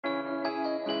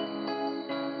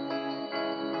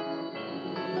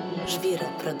Żwiro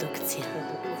Produkcja.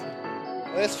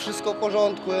 Jest wszystko w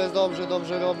porządku, jest dobrze,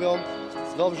 dobrze robią.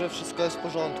 Dobrze, wszystko jest w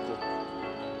porządku.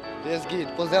 Jest git.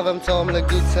 Pozdrawiam całą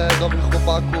Legnicę, dobrych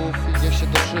chłopaków i niech się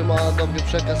to trzyma, dobry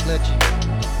przekaz leci.